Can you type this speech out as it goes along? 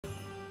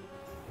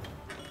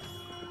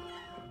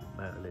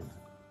Merlin's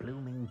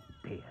blooming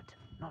beard.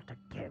 Not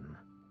again.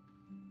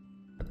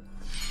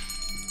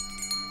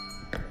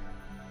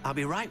 I'll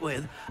be right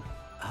with...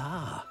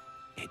 Ah,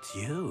 it's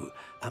you.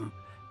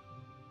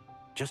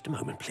 Just a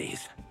moment,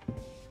 please.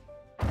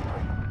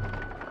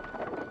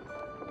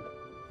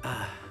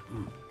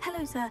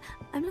 Hello, sir.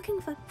 I'm looking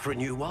for... For a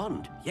new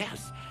wand,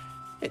 yes.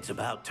 It's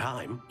about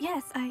time.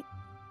 Yes,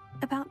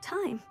 about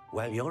time.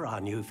 Well, you're our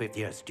new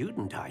fifth-year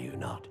student, are you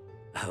not?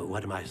 Oh,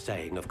 what am I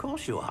saying? Of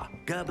course you are.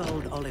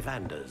 Gerbold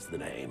Ollivander's the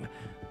name.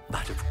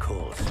 But of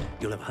course,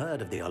 you'll have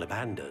heard of the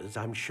Ollivanders,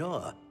 I'm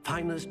sure.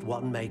 Finest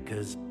wand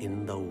makers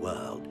in the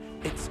world.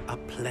 It's a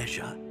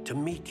pleasure to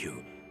meet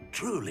you,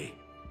 truly.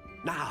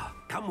 Now,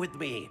 come with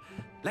me.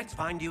 Let's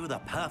find you the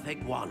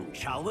perfect wand,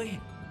 shall we?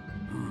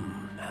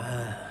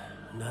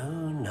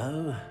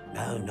 No,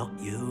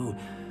 not you.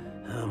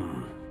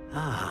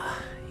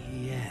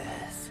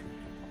 Yes.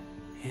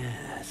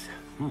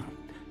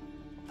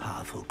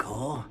 Powerful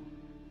core.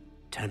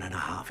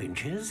 10.5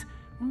 inches.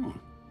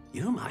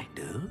 You might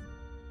do.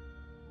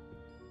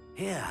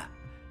 Here,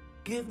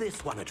 give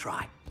this one a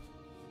try.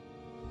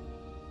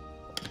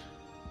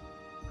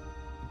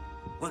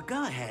 Well,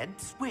 go ahead,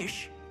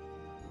 swish.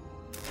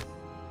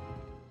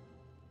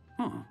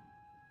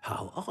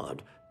 How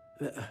odd.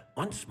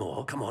 Once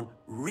more, come on,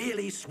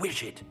 really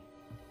swish it.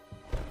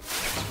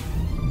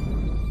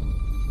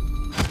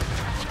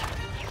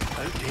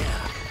 Oh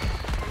dear.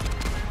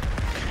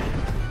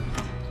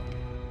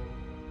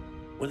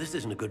 Well, this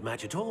isn't a good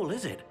match at all,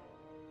 is it?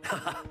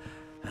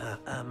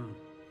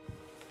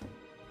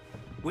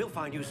 We'll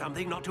find you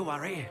something, not to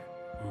worry.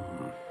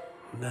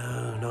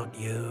 No, not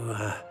you.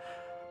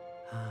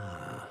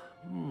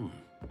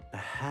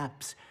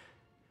 Perhaps...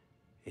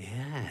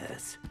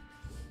 Yes.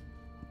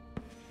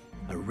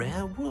 A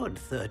rare wood,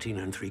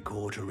 13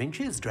 3/4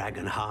 inches,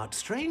 dragon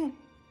heartstring.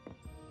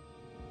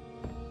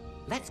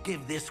 Let's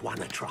give this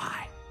one a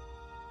try.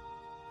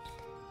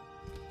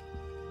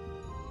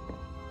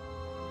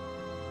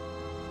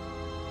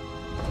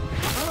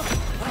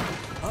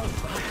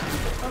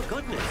 Oh,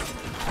 goodness.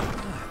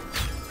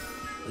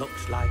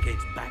 Looks like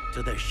it's back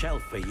to the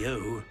shelf for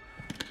you.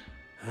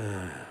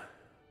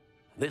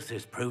 This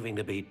is proving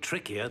to be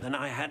trickier than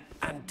I had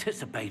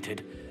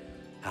anticipated.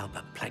 How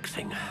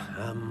perplexing.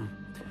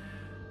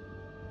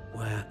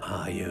 Where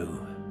are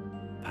you?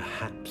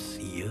 Perhaps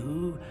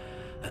you?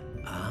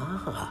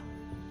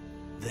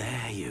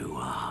 There you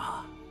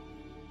are.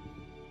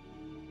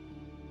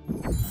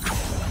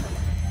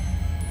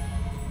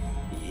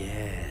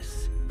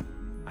 Yes,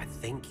 I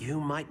think you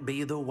might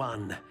be the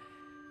one.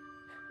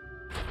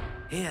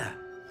 Here,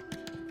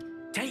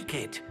 take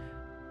it.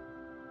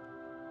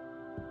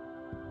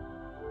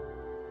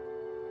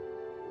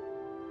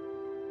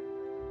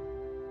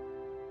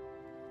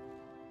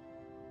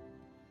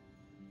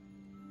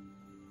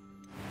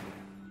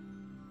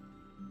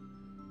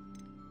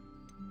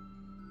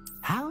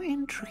 How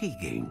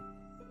intriguing.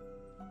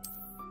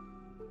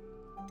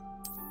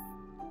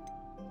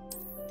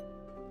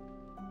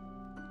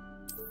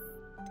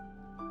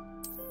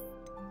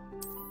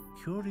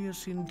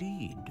 Curious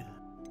indeed.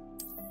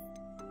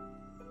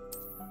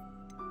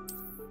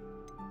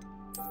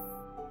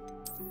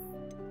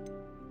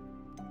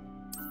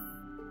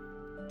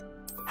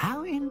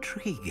 How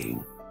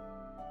intriguing.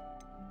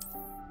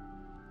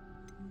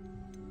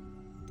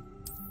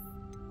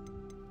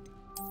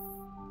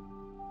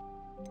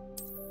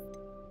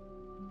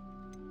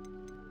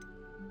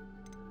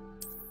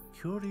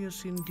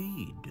 Curious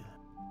indeed.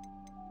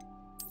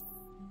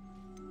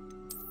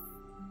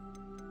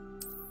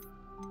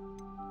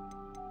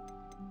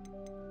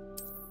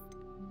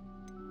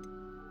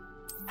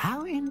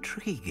 How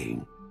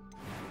intriguing.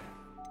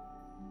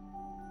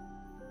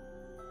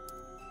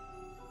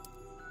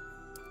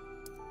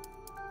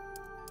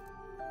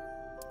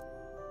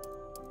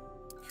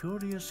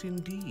 Curious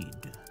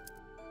indeed.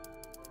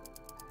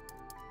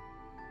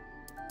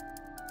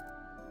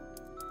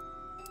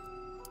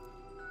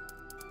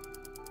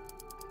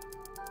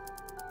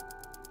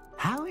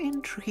 How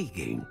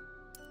intriguing.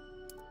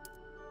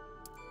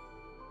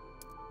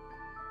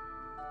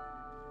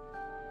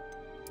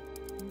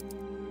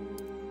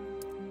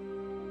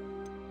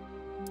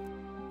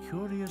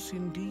 Curious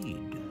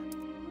indeed.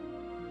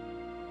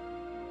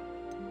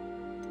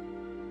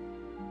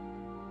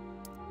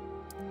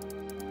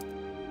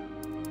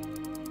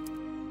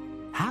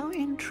 How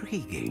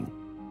intriguing.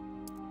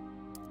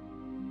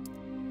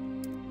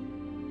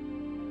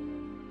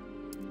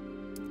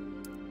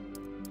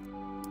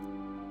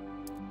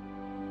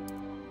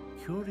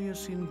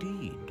 Curious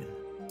indeed.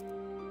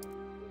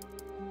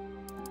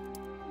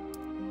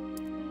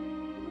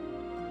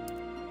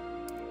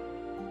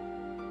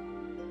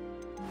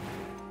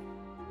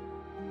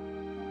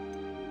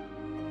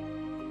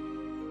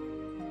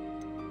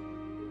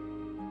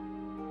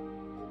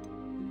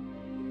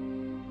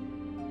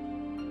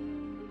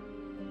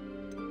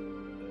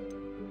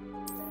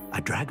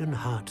 A dragon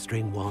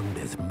heartstring wand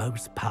is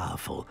most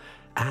powerful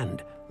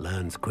and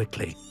learns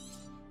quickly.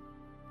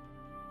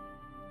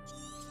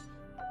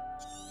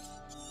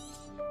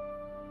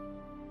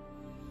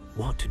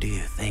 What do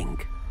you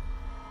think?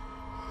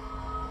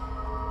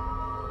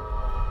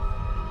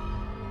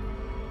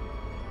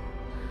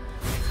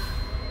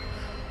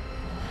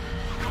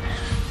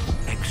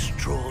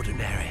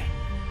 Extraordinary.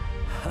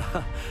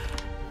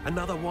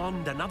 Another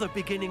wand, another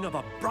beginning of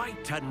a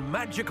bright and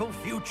magical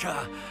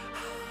future.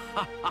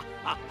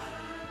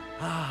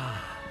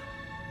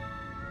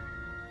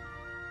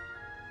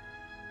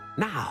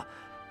 Now,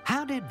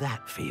 how did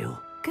that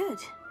feel? Good.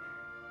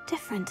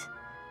 Different.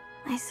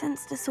 I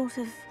sensed a sort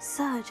of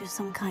surge of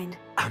some kind.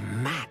 A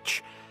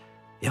match?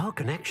 Your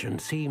connection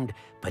seemed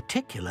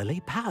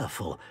particularly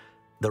powerful.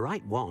 The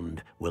right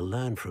wand will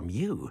learn from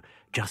you,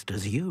 just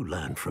as you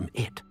learn from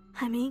it.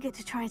 I'm eager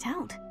to try it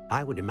out.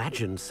 I would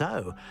imagine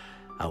so.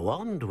 A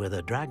wand with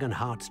a dragon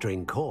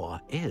heartstring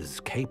core is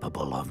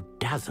capable of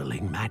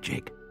dazzling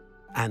magic.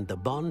 And the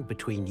bond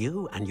between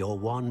you and your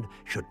wand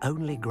should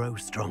only grow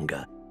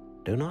stronger.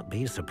 Do not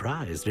be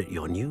surprised at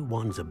your new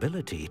wand's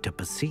ability to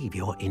perceive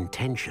your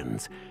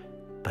intentions,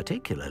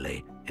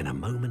 particularly in a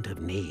moment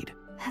of need.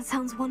 That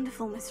sounds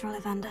wonderful, Mr.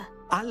 Ollivander.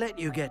 I'll let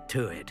you get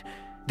to it.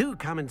 Do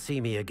come and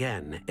see me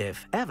again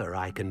if ever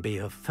I can be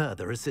of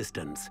further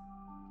assistance.